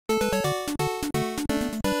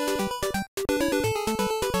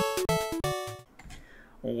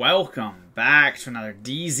Welcome back to another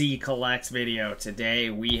DZ Collects video. Today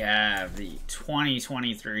we have the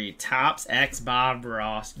 2023 Topps X Bob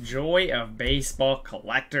Ross Joy of Baseball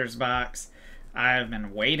Collector's Box. I have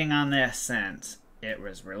been waiting on this since it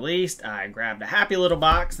was released. I grabbed a happy little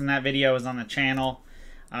box and that video is on the channel.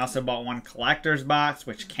 I also bought one collector's box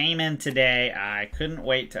which came in today. I couldn't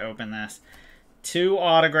wait to open this. 2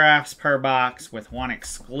 autographs per box with 1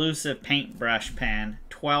 exclusive paintbrush pen.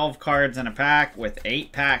 12 cards in a pack with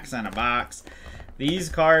 8 packs in a box. These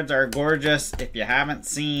cards are gorgeous. If you haven't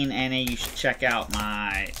seen any, you should check out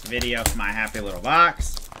my video for my happy little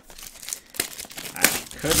box. I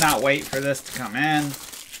could not wait for this to come in.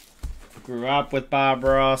 Grew up with Bob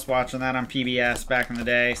Ross, watching that on PBS back in the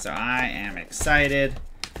day, so I am excited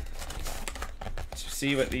to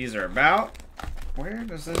see what these are about. Where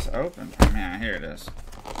does this open? Oh, man, here it is.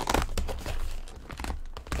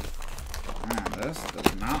 Man, this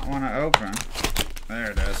does not want to open.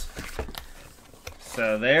 There it is.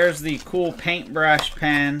 So there's the cool paintbrush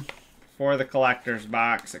pen for the collector's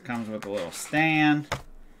box. It comes with a little stand.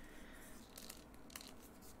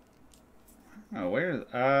 Oh, where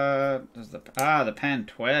does the pen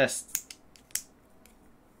twist?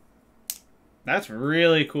 That's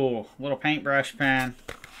really cool. Little paintbrush pen.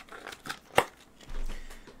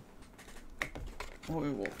 We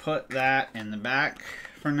will put that in the back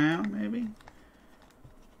for now, maybe.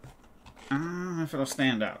 I don't know if it'll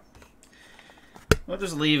stand up. We'll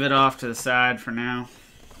just leave it off to the side for now.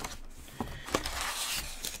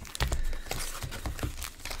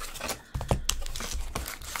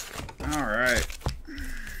 Alright.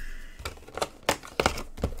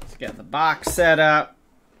 Let's get the box set up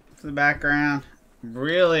for the background. I'm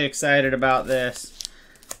really excited about this.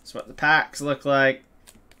 That's what the packs look like.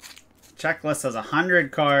 Checklist has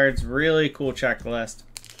 100 cards. Really cool checklist.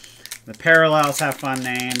 The parallels have fun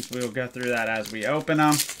names. We will go through that as we open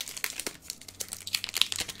them.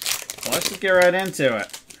 Well, let's just get right into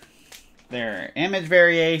it. There are image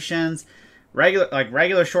variations,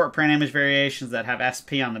 regular short print image variations that have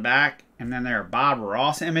SP on the back, and then there are Bob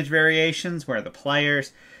Ross image variations where the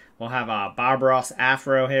players will have a Bob Ross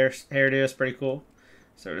afro hairdo. It's pretty cool.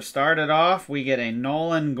 So to start it off, we get a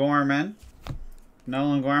Nolan Gorman.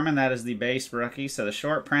 Nolan Gorman, that is the base rookie. So the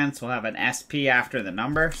short prints will have an SP after the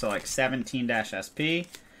number, so like 17-SP.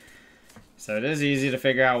 So it is easy to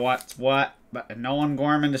figure out what's what. But Nolan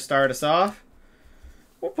Gorman to start us off.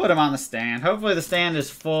 We'll put him on the stand. Hopefully the stand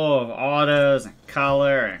is full of autos and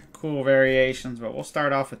color and cool variations, but we'll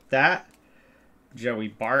start off with that. Joey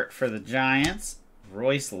Bart for the Giants.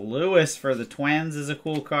 Royce Lewis for the Twins is a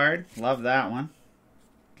cool card. Love that one.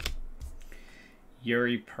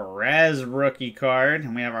 Eury Perez rookie card,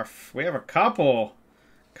 and we have a couple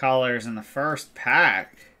colors in the first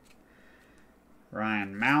pack.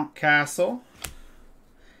 Ryan Mountcastle,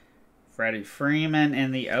 Freddie Freeman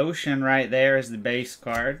in the Ocean right there is the base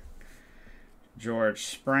card. George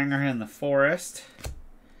Springer in the Forest.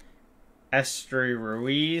 Esteury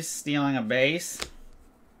Ruiz stealing a base.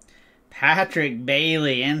 Patrick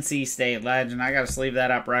Bailey, NC State legend. I got to sleeve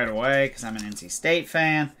that up right away because I'm an NC State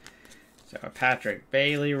fan. So a Patrick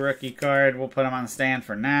Bailey rookie card. We'll put him on the stand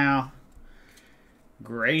for now.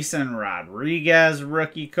 Grayson Rodriguez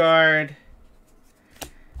rookie card.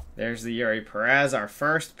 There's the Eury Perez. Our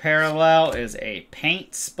first parallel is a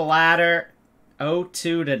paint splatter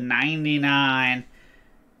 02/99.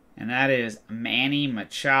 And that is Manny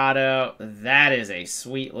Machado. That is a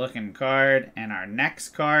sweet looking card. And our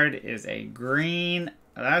next card is a green.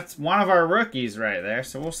 That's one of our rookies right there.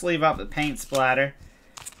 So we'll sleeve up the paint splatter.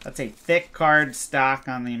 That's a thick card stock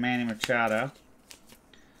on the Manny Machado.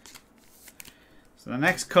 So the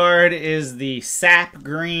next card is the Sap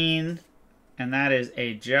Green, and that is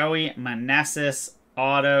a Joey Meneses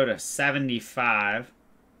auto to 75.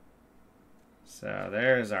 So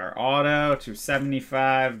there's our auto to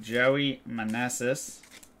 75, Joey Meneses.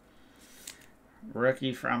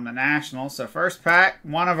 Rookie from the Nationals. So first pack,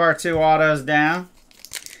 one of our 2 autos down.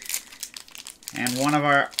 And one of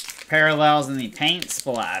our parallels in the paint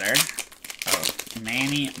splatter of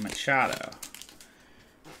Manny Machado.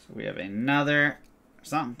 So we have another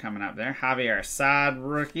something coming up there. Javier Assad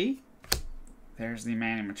rookie. There's the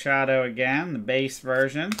Manny Machado again, the base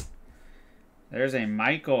version. There's a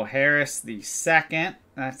Michael Harris the second.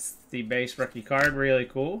 That's the base rookie card. Really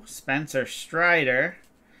cool. Spencer Strider.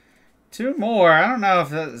 2 more. I don't know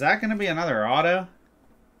if is that going to be another auto.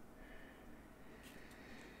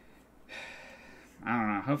 I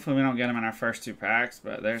don't know. Hopefully we don't get them in our first 2 packs.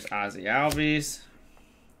 But there's Ozzie Albies.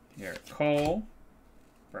 Garrett Cole.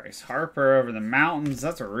 Bryce Harper over the mountains.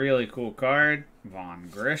 That's a really cool card. Vaughn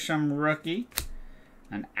Grisham rookie.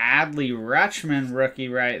 An Adley Rutschman rookie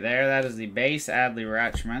right there. That is the base Adley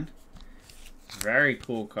Rutschman. Very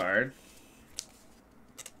cool card.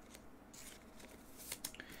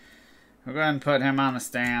 I'll go ahead and put him on the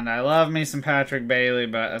stand. I love me some Patrick Bailey,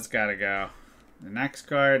 but that's got to go. The next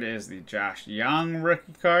card is the Josh Young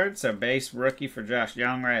rookie card. So base rookie for Josh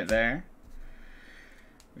Young right there.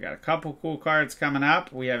 We got a couple cool cards coming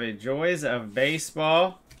up. We have a Joys of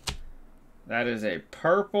Baseball. That is a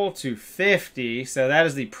purple to 50. So that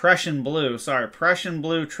is the Prussian Blue. Sorry, Prussian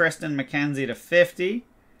Blue Tristan McKenzie to 50.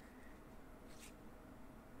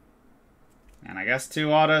 And I guess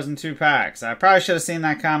 2 autos and 2 packs. I probably should have seen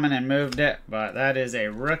that coming and moved it. But that is a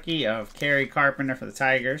rookie of Kerry Carpenter for the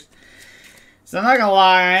Tigers. So I'm not going to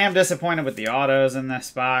lie, I am disappointed with the autos in this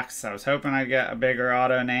box. I was hoping I'd get a bigger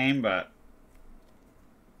auto name, but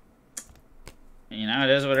you know, it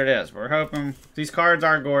is what it is. We're hoping. These cards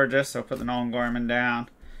are gorgeous, so put the Nolan Gorman down.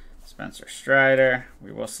 Spencer Strider.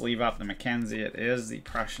 We will sleeve up the McKenzie. It is the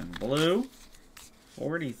Prussian Blue.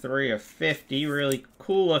 43 of 50. Really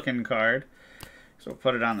cool looking card. So we'll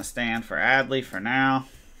put it on the stand for Adley for now.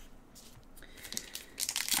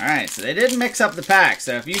 Alright, so they did mix up the packs.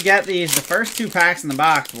 So if you get these, the first 2 packs in the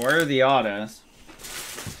box were the autos.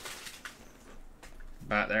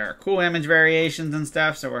 But there are cool image variations and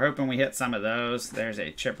stuff, so we're hoping we hit some of those. There's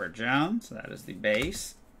a Chipper Jones. That is the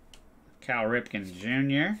base. Cal Ripken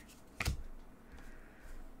Jr.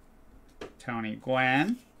 Tony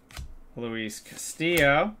Gwynn. Luis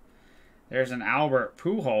Castillo. There's an Albert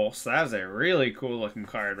Pujols. That is a really cool looking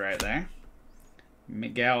card right there.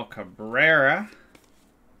 Miguel Cabrera.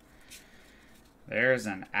 There's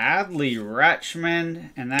an Adley Rutschman,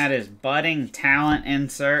 and that is Budding Talent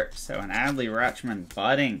insert. So an Adley Rutschman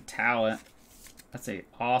Budding Talent. That's an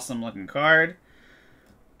awesome looking card.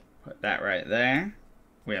 Put that right there.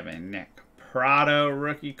 We have a Nick Pratto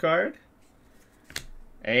rookie card.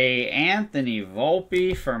 A Anthony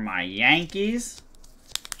Volpe for my Yankees.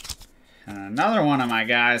 And another one of my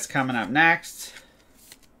guys coming up next.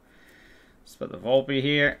 Put the Volpe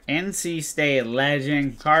here. NC State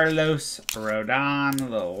legend Carlos Rodon, a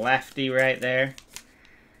little lefty right there.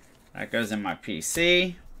 That goes in my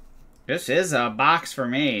PC. This is a box for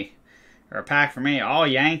me, or a pack for me. All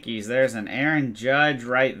Yankees. There's an Aaron Judge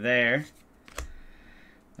right there.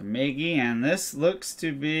 The Miggy, and this looks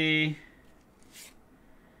to be...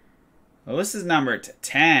 Well, this is numbered to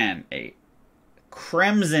 10. A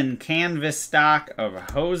crimson canvas stock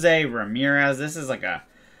of Jose Ramirez. This is like a...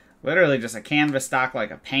 Literally just a canvas stock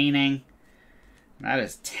like a painting. That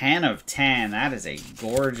is 10 of 10. That is a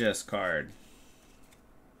gorgeous card.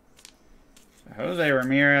 So Jose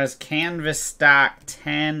Ramirez, canvas stock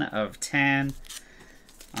 10 of 10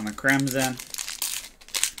 on the crimson.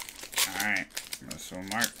 Alright, so we'll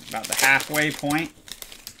mark about the halfway point.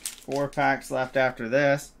 4 packs left after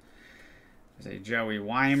this. There's a Joey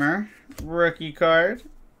Weimer rookie card.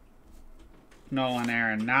 Nolan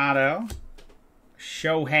Arenado.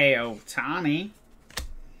 Shohei Ohtani.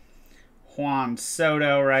 Juan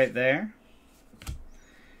Soto right there.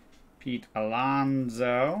 Pete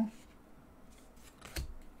Alonso.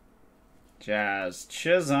 Jazz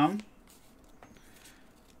Chisholm.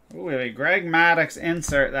 Ooh, we have a Greg Maddux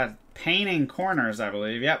insert. That's painting corners, I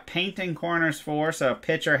believe. Yep, painting corners 4, so a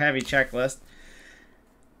pitcher heavy checklist.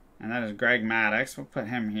 And that is Greg Maddux. We'll put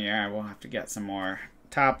him here. We'll have to get some more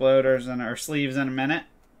top loaders and our sleeves in a minute.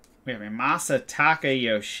 We have a Masataka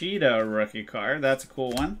Yoshida rookie card. That's a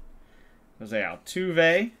cool one. Jose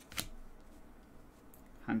Altuve.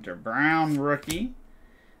 Hunter Brown rookie.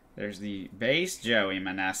 There's the base Joey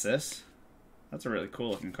Meneses. That's a really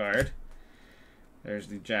cool looking card. There's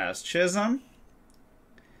the Jazz Chisholm.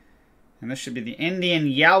 And this should be the Indian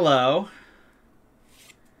Yellow.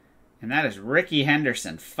 And that is Ricky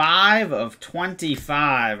Henderson. 5 of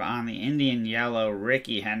 25 on the Indian Yellow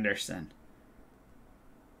Ricky Henderson.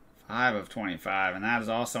 5 of 25, and that is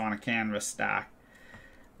also on a canvas stock.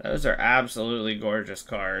 Those are absolutely gorgeous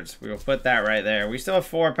cards. We will put that right there. We still have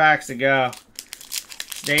 4 packs to go.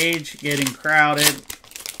 Stage getting crowded.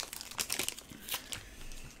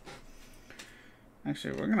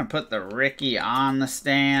 Actually, we're going to put the Ricky on the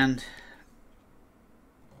stand.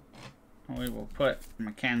 We will put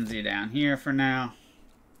McKenzie down here for now.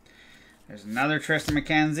 There's another Tristan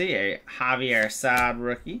McKenzie, a Javier Saad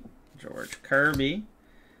rookie. George Kirby.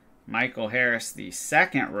 Michael Harris, the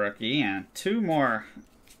second rookie, and 2 more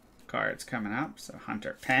cards coming up. So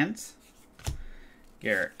Hunter Pence,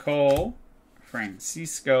 Garrett Cole,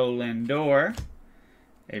 Francisco Lindor,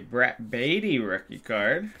 a Brett Beatty rookie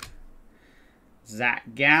card,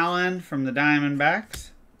 Zach Gallen from the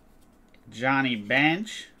Diamondbacks, Johnny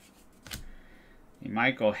Bench, the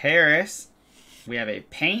Michael Harris, We have a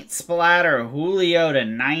paint splatter Julio to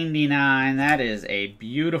 99. That is a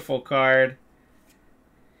beautiful card.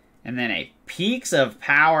 And then a Peaks of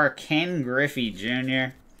Power Ken Griffey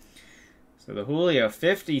Jr. So the Julio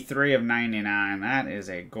 53 of 99. That is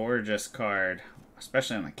a gorgeous card,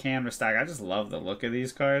 especially on the canvas stock. I just love the look of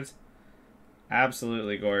these cards.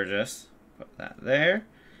 Absolutely gorgeous. Put that there.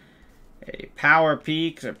 A Power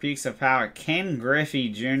Peaks or Peaks of Power Ken Griffey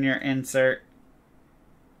Jr. insert.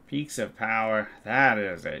 Peaks of Power. That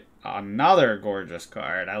is another gorgeous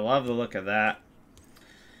card. I love the look of that.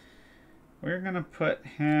 We're going to put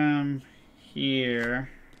him here.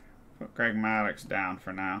 Put Greg Maddux down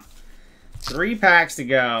for now. 3 packs to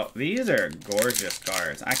go. These are gorgeous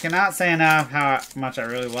cards. I cannot say enough how much I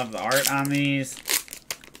really love the art on these.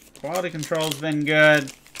 Quality control's been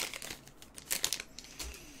good.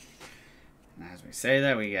 And as we say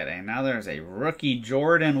that, we get another. There's a rookie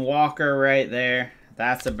Jordan Walker right there.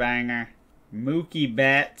 That's a banger. Mookie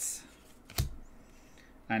Betts.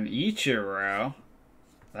 An Ichiro.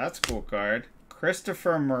 That's a cool card.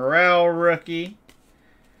 Christopher Morel rookie.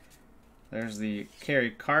 There's the Kerry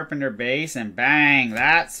Carpenter base. And bang,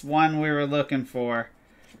 that's one we were looking for.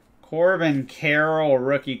 Corbin Carroll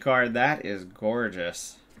rookie card. That is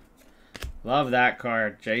gorgeous. Love that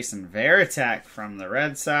card. Jason Varitek from the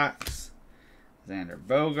Red Sox. Xander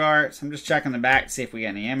Bogaerts. I'm just checking the back to see if we get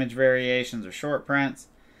any image variations or short prints.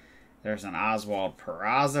 There's an Oswald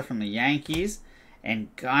Peraza from the Yankees.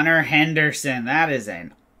 And Gunnar Henderson. That is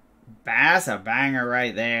a banger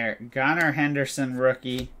right there. Gunnar Henderson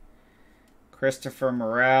rookie. Christopher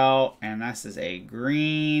Morel. And this is a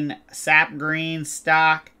green, sap green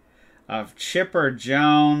stock of Chipper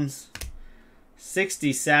Jones.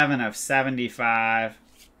 67 of 75.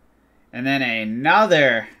 And then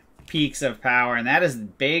another Peaks of Power. And that is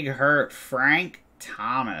Big Hurt Frank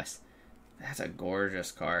Thomas. That's a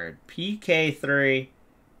gorgeous card. PK3.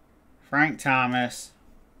 Frank Thomas.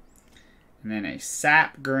 And then a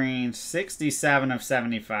sap green. 67 of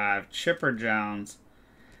 75. Chipper Jones.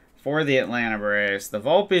 For the Atlanta Braves. The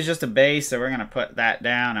Volpe is just a base, so we're going to put that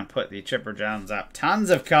down and put the Chipper Jones up. Tons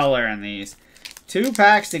of color in these. 2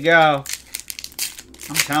 packs to go.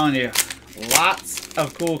 I'm telling you, lots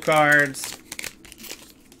of cool cards.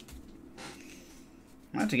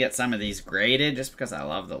 I'm going to get some of these graded just because I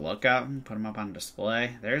love the look of them. Put them up on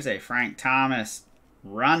display. There's a Frank Thomas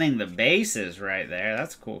running the bases right there.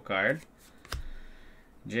 That's a cool card.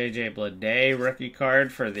 J.J. Bleday rookie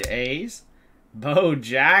card for the A's. Bo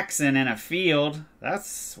Jackson in a field. That's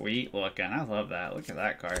sweet looking. I love that. Look at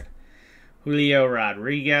that card. Julio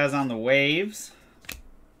Rodriguez on the Waves.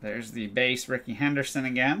 There's the base Ricky Henderson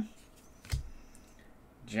again.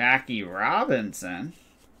 Jackie Robinson.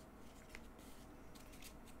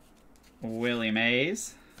 Willie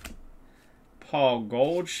Mays. Paul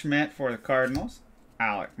Goldschmidt for the Cardinals.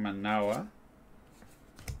 Alek Manoah.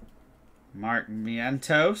 Mark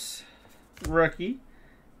Vientos. Rookie.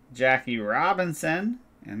 Jackie Robinson.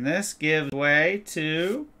 And this gives way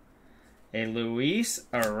to a Luis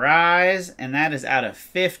Arraez. And that is out of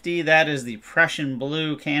 50. That is the Prussian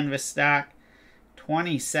Blue canvas stock.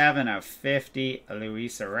 27 of 50.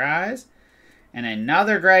 Luis Arraez. And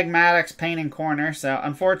another Greg Maddux painting corner. So,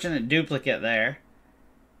 unfortunate duplicate there.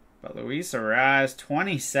 But Luis Arraez,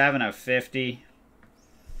 27 of 50.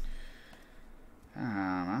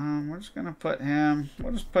 We're just going to put him...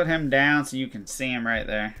 We'll just put him down so you can see him right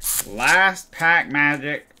there. Last pack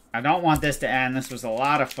magic. I don't want this to end. This was a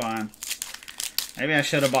lot of fun. Maybe I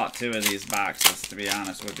should have bought 2 of these boxes, to be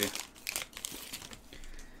honest with you.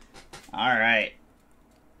 Alright.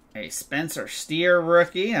 A Spencer Steer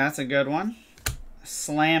rookie. That's a good one.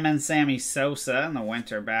 Slamming Sammy Sosa in the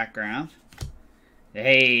winter background.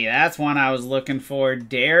 Hey, that's one I was looking for.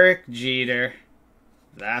 Derek Jeter.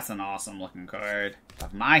 That's an awesome looking card.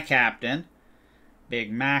 Of my captain.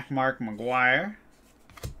 Big Mac Mark McGuire.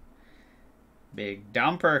 Big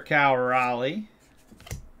Dumper Cal Raleigh.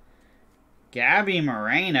 Gabby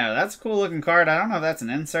Moreno. That's a cool looking card. I don't know if that's an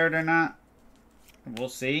insert or not. We'll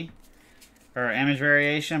see. Or image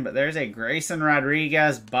variation. But there's a Grayson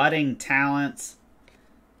Rodriguez. Budding Talents.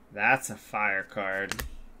 That's a fire card.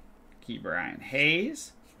 Key Brian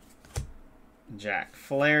Hayes. Jack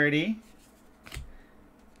Flaherty.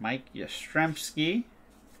 Mike Yastrzemski.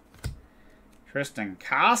 Tristan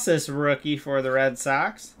Casas rookie for the Red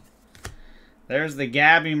Sox. There's the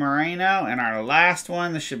Gabby Moreno. And our last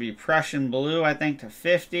one, this should be Prussian Blue, I think, to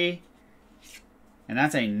 50. And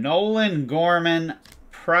that's a Nolan Gorman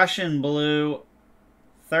Prussian Blue,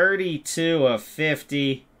 32 of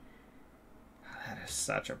 50. That is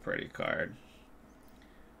such a pretty card.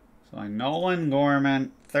 So a Nolan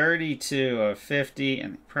Gorman, 32 of 50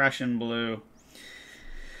 in Prussian Blue.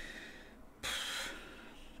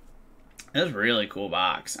 It was a really cool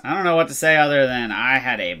box. I don't know what to say other than I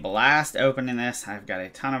had a blast opening this. I've got a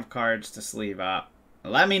ton of cards to sleeve up.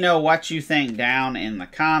 Let me know what you think down in the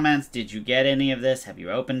comments. Did you get any of this? Have you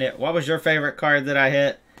opened it? What was your favorite card that I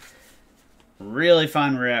hit? Really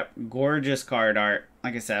fun rip. Gorgeous card art.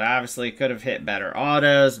 Like I said, obviously could have hit better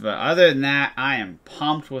autos, but other than that, I am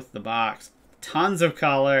pumped with the box. Tons of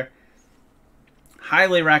color.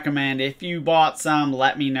 Highly recommend. If you bought some,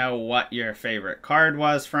 let me know what your favorite card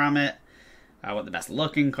was from it. What the best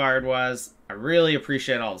looking card was. I really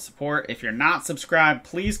appreciate all the support. If you're not subscribed,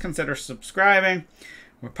 please consider subscribing.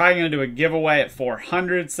 We're probably going to do a giveaway at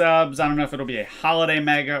 400 subs. I don't know if it'll be a holiday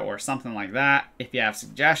mega or something like that. If you have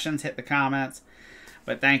suggestions, hit the comments.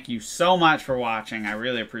 But thank you so much for watching. I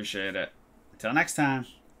really appreciate it. Until next time,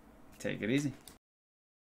 take it easy.